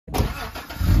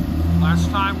Last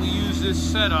time we used this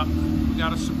setup, we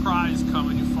got a surprise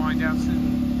coming. You'll find out soon.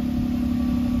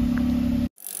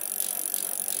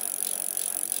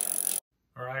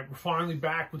 All right, we're finally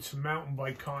back with some mountain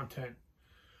bike content.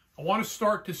 I want to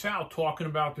start this out talking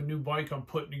about the new bike I'm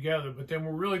putting together, but then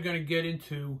we're really going to get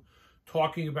into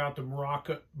talking about the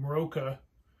Meroca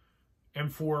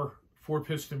M4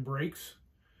 4-piston brakes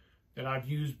that I've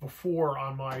used before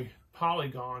on my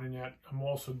Polygon and that I'm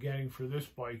also getting for this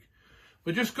bike.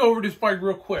 But just go over this bike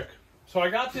real quick. So I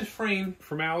got this frame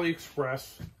from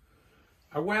AliExpress.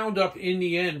 I wound up in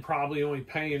the end probably only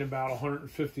paying about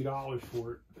 $150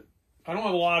 for it. I don't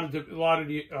have a lot of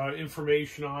the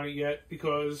information on it yet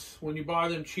because when you buy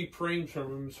them cheap frames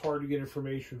from them, it's hard to get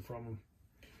information from them.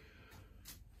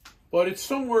 But it's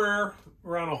somewhere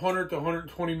around 100 to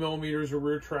 120 millimeters of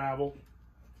rear travel.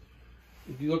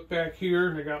 If you look back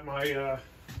here, I got my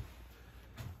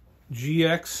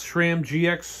SRAM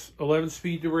GX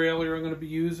 11-speed derailleur I'm going to be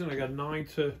using. I got a 9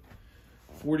 to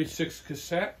 46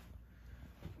 cassette.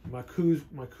 My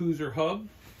Cruiser hub.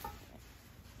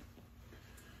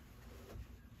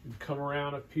 You come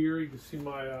around up here, you can see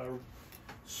my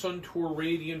Suntour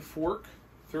Radian fork,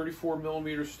 34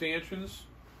 millimeter stanchions.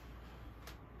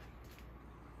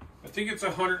 I think it's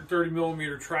 130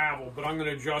 millimeter travel, but I'm going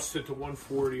to adjust it to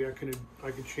 140. I can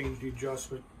change the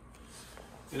adjustment.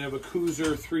 And I have a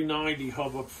Cruiser 390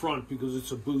 hub up front because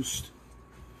it's a boost.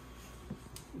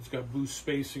 It's got boost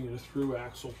spacing and a through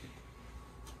axle.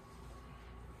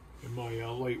 And my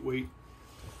lightweight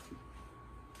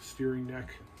steering neck.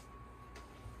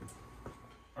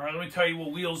 All right, let me tell you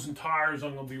what wheels and tires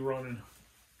I'm going to be running.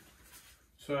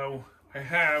 So I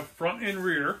have front and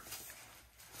rear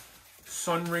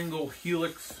Sunringle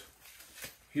Helix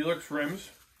rims,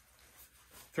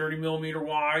 30 millimeter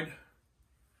wide,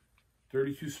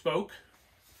 32 spoke.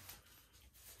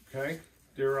 Okay,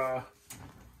 they're I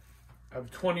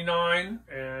have 29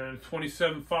 and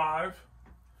 27.5,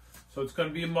 so it's going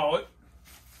to be a mullet.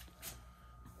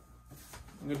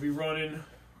 I'm going to be running.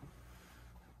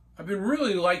 I've been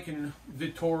really liking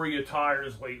Vittoria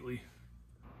tires lately.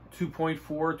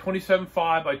 2.4,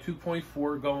 27.5 by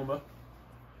 2.4 Goma.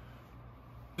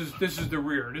 This is the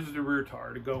rear. This is the rear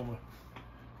tire, the Goma.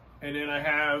 And then I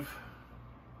have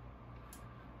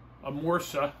a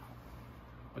Morsa,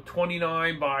 a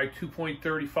 29 by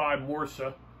 2.35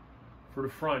 Morsa for the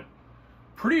front.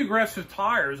 Pretty aggressive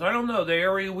tires. I don't know, the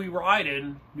area we ride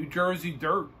in, New Jersey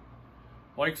dirt,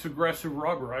 likes aggressive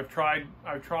rubber. I've tried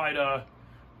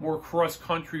more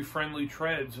cross-country friendly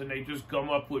treads and they just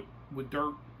gum up with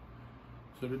dirt.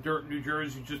 So the dirt in New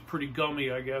Jersey is just pretty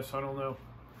gummy, I guess. I don't know.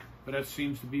 But that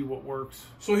seems to be what works.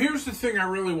 So here's the thing I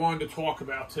really wanted to talk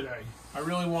about today. I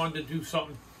really wanted to do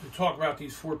something to talk about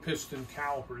these 4-piston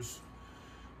calipers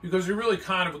because they're really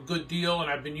kind of a good deal and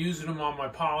I've been using them on my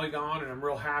Polygon and I'm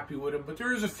real happy with them. But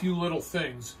there is a few little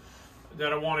things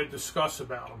that I want to discuss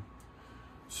about them.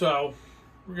 So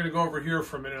we're going to go over here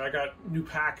for a minute. I got a new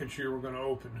package here we're going to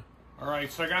open. All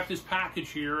right, so I got this package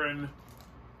here and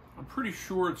I'm pretty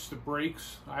sure it's the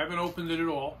brakes. I haven't opened it at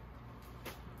all,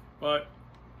 but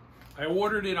I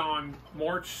ordered it on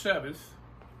March 7th,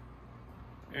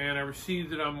 and I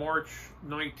received it on March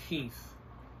 19th.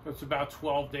 So it's about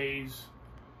 12 days.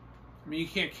 I mean, you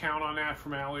can't count on that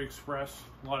from AliExpress.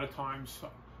 A lot of times,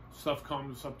 stuff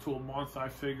comes up to a month, I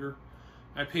figure.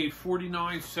 I paid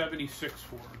 $49.76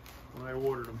 for them when I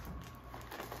ordered them.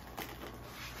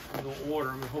 I don't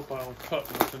order them. I hope I don't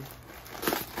cut nothing.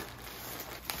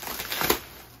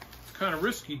 It's kind of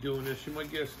risky doing this. You might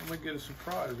get a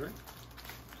surprise, right?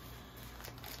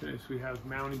 Okay, so we have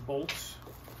mounting bolts.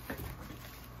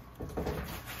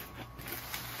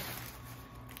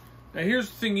 Now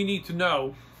here's the thing you need to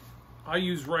know. I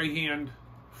use right-hand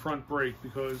front brake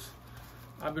because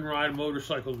I've been riding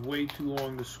motorcycles way too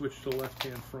long to switch to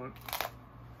left-hand front.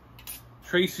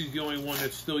 Tracy's the only one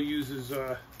that still uses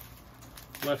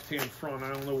left-hand front.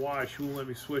 I don't know why. She won't let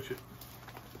me switch it.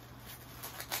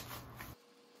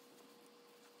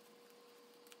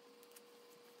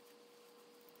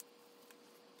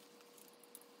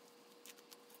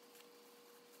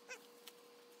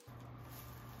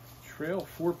 Trail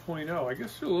 4.0. I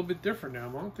guess they're a little bit different now.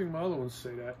 I don't think my other ones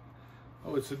say that.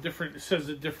 Oh, it's a different, it says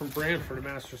a different brand for the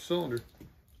master cylinder.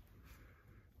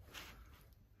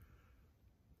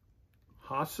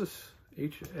 Hassus,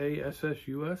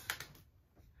 H-A-S-S-U-S.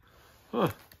 Huh.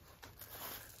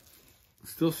 It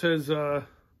still says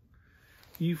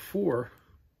E4.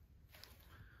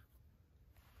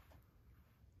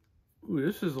 Ooh,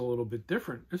 this is a little bit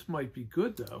different. This might be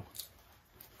good though.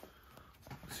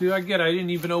 See, I didn't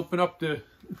even open up the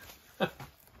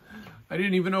I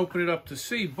didn't even open it up to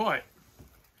see, but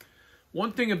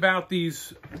One thing about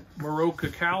these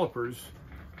Meroca calipers,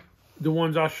 the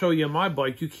ones I'll show you on my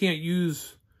bike, you can't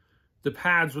use the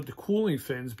pads with the cooling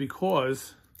fins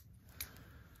because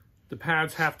the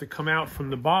pads have to come out from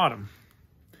the bottom.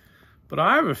 But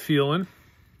I have a feeling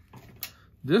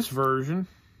this version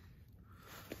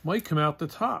might come out the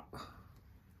top.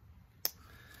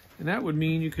 And that would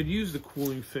mean you could use the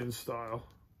cooling fin style.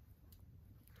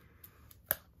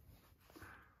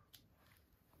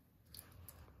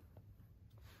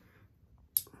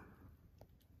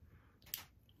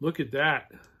 Look at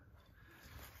that.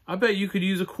 I bet you could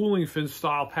use a cooling fin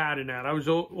style pad in that. I was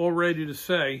all ready to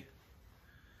say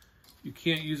you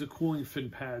can't use a cooling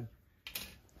fin pad.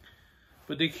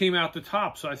 But they came out the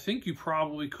top, so I think you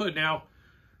probably could. Now,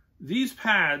 these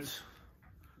pads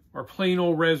are plain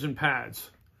old resin pads.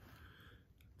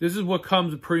 This is what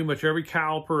comes with pretty much every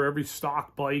caliper, every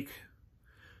stock bike.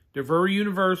 They're very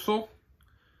universal.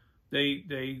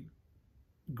 They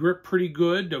grip pretty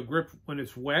good. They'll grip when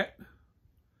it's wet,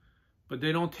 but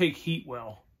they don't take heat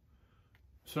well.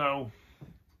 So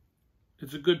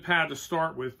it's a good pad to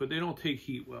start with, but they don't take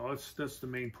heat well. That's the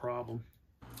main problem.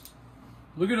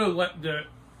 Look at the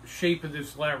shape of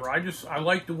this lever. I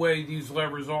like the way these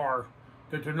levers are,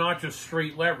 that they're not just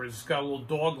straight levers. It's got a little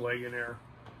dog leg in there.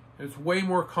 It's way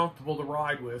more comfortable to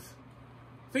ride with.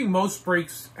 I think most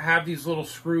brakes have these little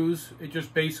screws. It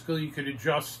just basically you could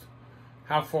adjust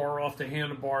how far off the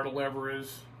handlebar the lever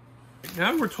is.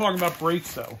 Now we're talking about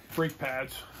brakes though, brake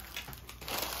pads.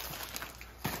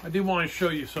 I did want to show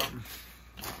you something.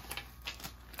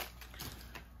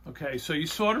 Okay, so you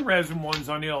saw the resin ones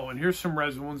on the other one. Here's some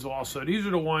resin ones also. These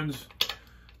are the ones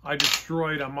I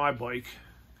destroyed on my bike.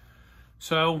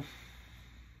 So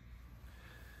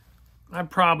I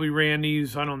probably ran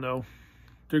these, I don't know.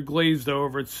 They're glazed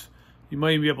over. You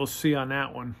might even be able to see on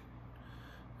that one.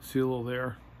 See a little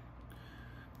there.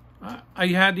 I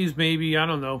had these maybe, I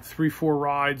don't know, 3-4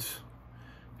 rides,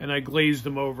 and I glazed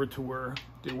them over to where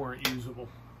they weren't usable.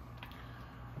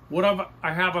 What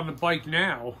I have on the bike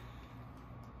now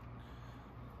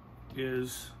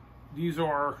is these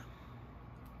are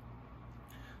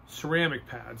ceramic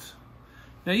pads.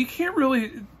 Now you can't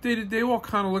really, they all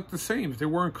kind of look the same. If they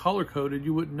weren't color coded,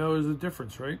 you wouldn't know there's a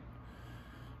difference, right?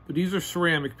 But these are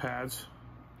ceramic pads,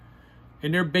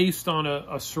 and they're based on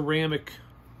a ceramic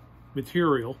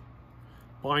material,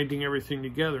 binding everything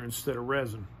together instead of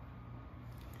resin.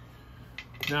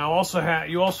 Now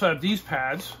you also have these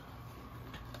pads.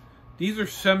 These are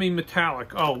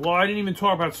semi-metallic. Oh, well, I didn't even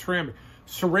talk about ceramic.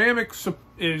 Ceramic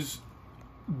is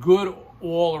good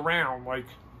all around. Like,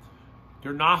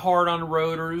 they're not hard on the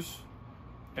rotors,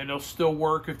 and they'll still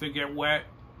work if they get wet,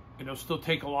 and they'll still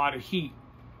take a lot of heat.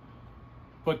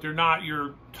 But they're not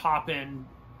your top-end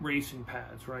racing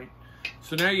pads, right?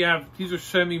 So now you have, these are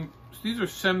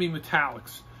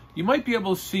semi-metallics. You might be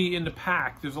able to see in the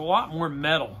pack, there's a lot more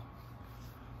metal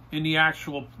in the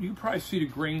actual, you can probably see the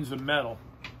grains of metal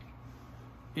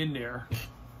in there.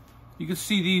 You can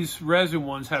see these resin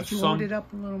ones have some, hold it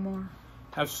up a little more?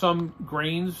 Have some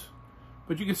grains,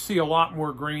 but you can see a lot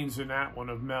more grains in that one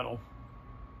of metal.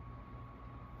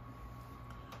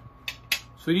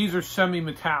 So these are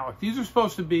semi-metallic. These are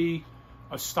supposed to be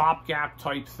a stopgap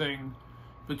type thing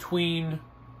between,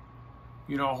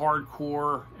 you know,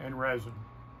 hardcore and resin,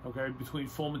 okay, between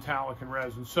full metallic and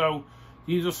resin. So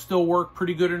these will still work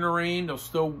pretty good in the rain. They'll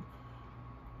still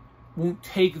won't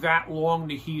take that long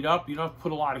to heat up. You don't have to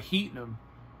put a lot of heat in them.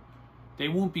 They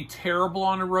won't be terrible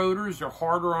on the rotors. They're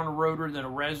harder on a rotor than a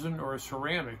resin or a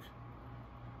ceramic.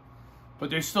 But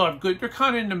they still have good, they're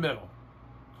kind of in the middle,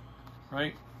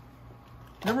 right?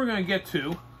 Then we're going to get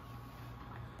to,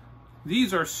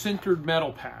 these are sintered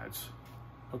metal pads,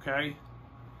 okay?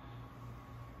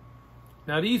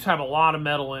 Now these have a lot of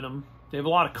metal in them. They have a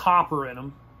lot of copper in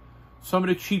them. Some of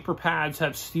the cheaper pads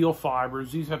have steel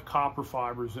fibers. These have copper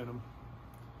fibers in them.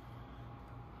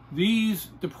 These,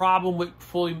 the problem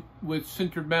with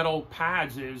sintered metal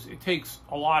pads is it takes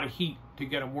a lot of heat to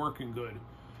get them working good.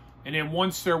 And then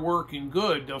once they're working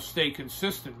good, they'll stay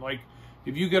consistent. Like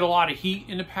if you get a lot of heat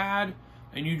in the pad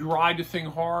and you ride the thing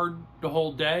hard the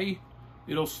whole day,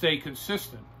 it'll stay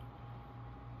consistent.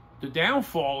 The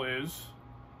downfall is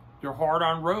they're hard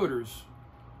on rotors.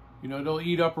 You know, they'll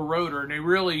eat up a rotor, and they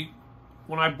really,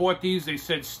 when I bought these, they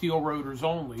said steel rotors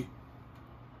only.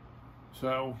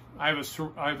 So I have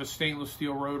a stainless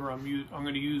steel rotor I'm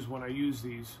going to use when I use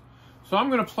these. So I'm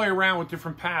going to play around with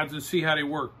different pads and see how they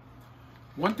work.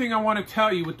 One thing I want to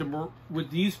tell you with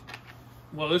these,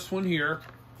 well, this one here,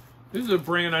 this is a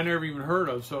brand I never even heard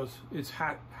of. So it's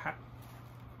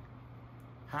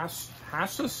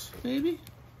Hassus, maybe?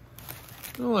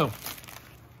 I don't know.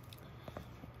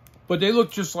 But they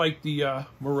look just like the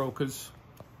Merocas.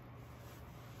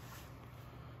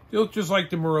 They look just like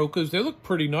the Merocas. They look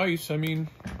pretty nice. I mean,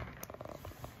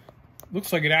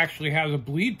 looks like it actually has a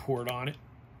bleed port on it,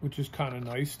 which is kind of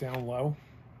nice down low.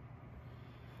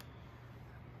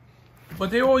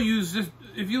 But they all use this.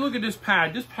 If you look at this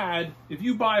pad, if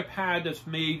you buy a pad that's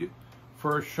made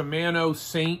for a Shimano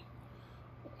Saint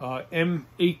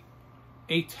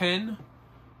M810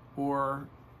 or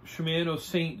Shimano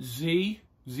Saint ZEE,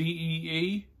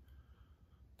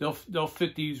 they'll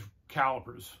fit these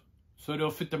calipers. So they'll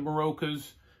fit the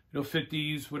Merocas, they'll fit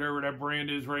these, whatever that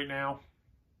brand is right now.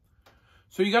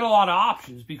 So you got a lot of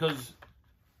options because,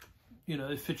 you know,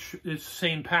 it's the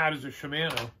same pad as a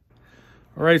Shimano.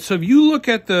 All right, so if you look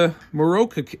at the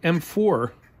Meroca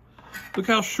M4, look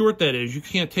how short that is. You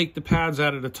can't take the pads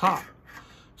out of the top.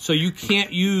 So you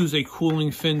can't use a cooling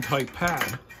fin type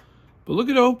pad. But look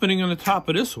at the opening on the top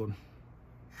of this one.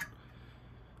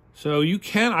 So you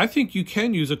can, I think you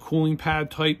can use a cooling fin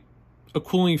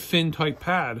type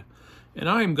pad. And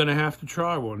I am gonna have to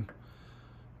try one.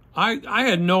 I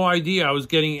had no idea I was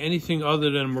getting anything other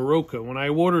than a Meroca. When I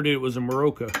ordered it, it was a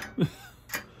Meroca.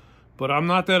 But I'm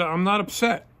not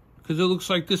upset because it looks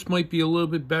like this might be a little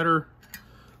bit better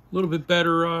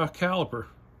caliper.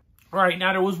 All right,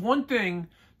 now there was one thing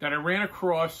that I ran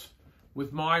across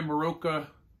with my Meroca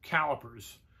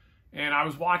calipers, and I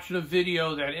was watching a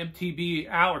video that MTB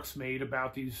Alex made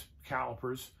about these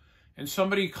calipers, and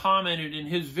somebody commented in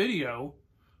his video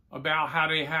about how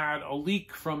they had a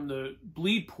leak from the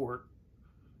bleed port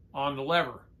on the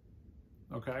lever.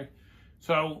 Okay,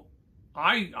 so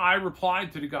I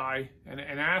replied to the guy and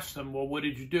asked him, well, what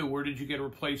did you do? Where did you get a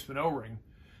replacement O-ring?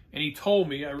 And he told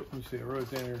me, let me see, I wrote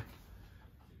it down here.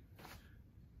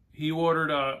 He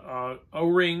ordered a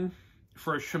O-ring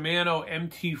for a Shimano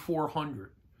MT400,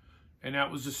 and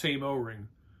that was the same O-ring.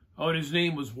 Oh, and his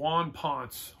name was Juan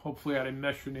Ponce. Hopefully I didn't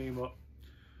mess your name up.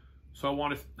 So I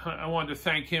wanted to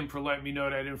thank him for letting me know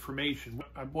that information.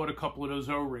 I bought a couple of those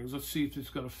O-rings. Let's see if it's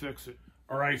going to fix it.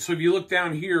 All right, so if you look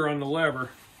down here on the lever,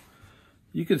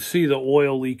 you can see the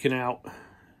oil leaking out.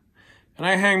 And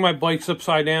I hang my bikes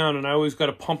upside down, and I always got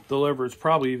to pump the lever. It's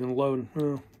probably even low.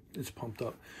 Oh, it's pumped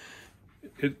up.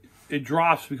 It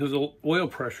drops because the oil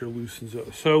pressure loosens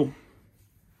up. So I'm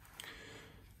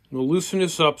going to loosen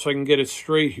this up so I can get it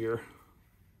straight here.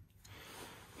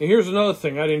 And here's another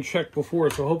thing I didn't check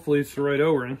before, so hopefully it's the right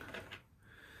O-ring.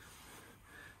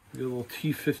 Get a little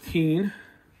T15.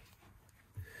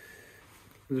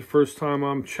 This is the first time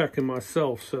I'm checking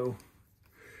myself, so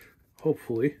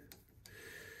hopefully.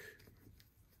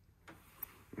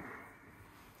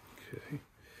 Okay.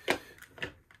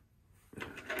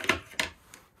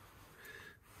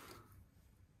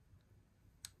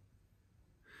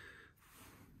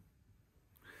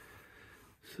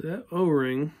 So that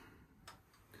O-ring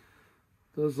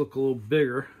does look a little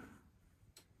bigger.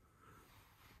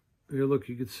 Here, look,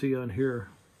 you can see on here.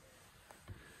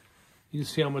 You can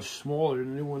see how much smaller the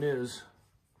new one is.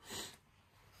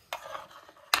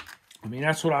 I mean,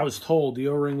 that's what I was told. The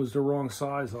O-ring was the wrong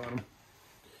size on them.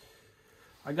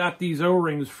 I got these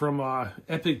O-rings from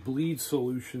Epic Bleed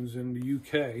Solutions in the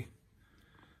UK,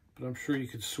 but I'm sure you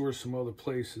could source some other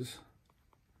places.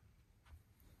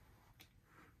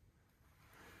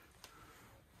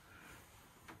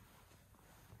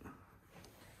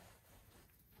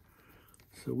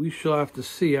 So we shall have to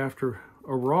see after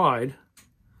a ride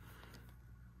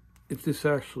if this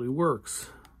actually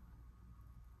works.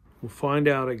 We'll find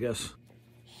out, I guess.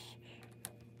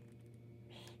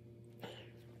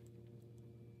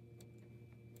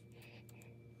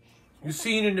 You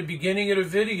seen in the beginning of the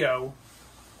video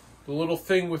the little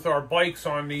thing with our bikes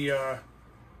on the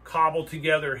cobbled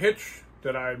together hitch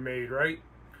that I had made, right?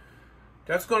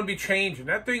 That's going to be changing.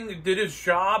 That thing did its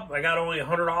job. I got only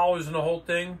 $100 in the whole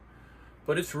thing,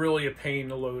 but it's really a pain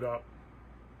to load up.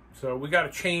 So we got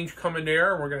a change coming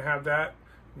there, and we're going to have that.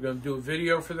 We're going to do a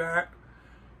video for that.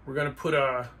 We're going to put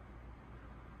a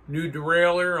new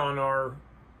derailleur on our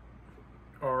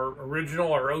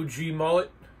original, our OG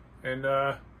mullet, and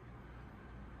yeah,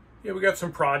 we got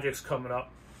some projects coming up.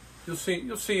 You'll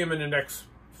see them in the next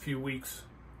few weeks.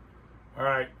 All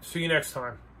right, see you next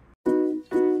time.